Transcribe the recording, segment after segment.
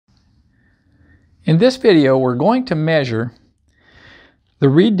In this video, we're going to measure the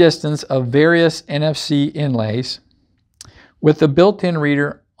read distance of various NFC inlays with the built-in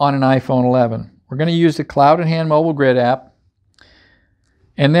reader on an iPhone 11. We're going to use the Cloud and Hand Mobile Grid app,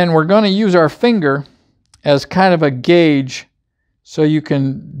 and then we're going to use our finger as kind of a gauge so you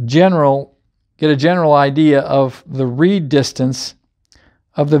can get a general idea of the read distance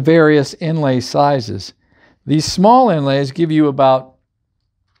of the various inlay sizes. These small inlays give you about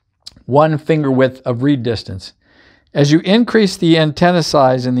 1 finger width of read distance. As you increase the antenna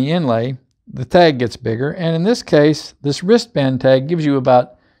size in the inlay, the tag gets bigger, and in this case, this wristband tag gives you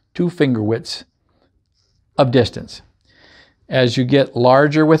about 2 finger widths of distance. As you get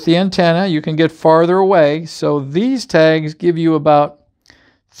larger with the antenna, you can get farther away, so these tags give you about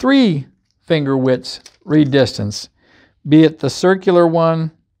 3 finger widths read distance, be it the circular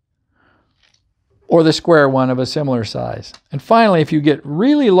one or the square one of a similar size. And finally, if you get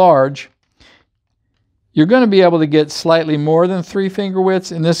really large, you're going to be able to get slightly more than 3 finger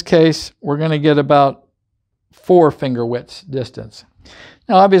widths. In this case, we're going to get about 4 finger widths distance.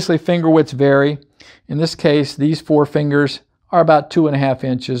 Now, obviously, finger widths vary. In this case, these 4 fingers are about 2.5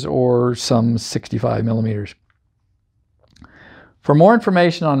 inches or some 65 millimeters. For more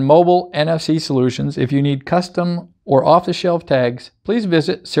information on mobile NFC solutions, if you need custom or off-the-shelf tags, please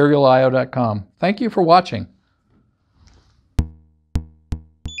visit serialio.com. Thank you for watching.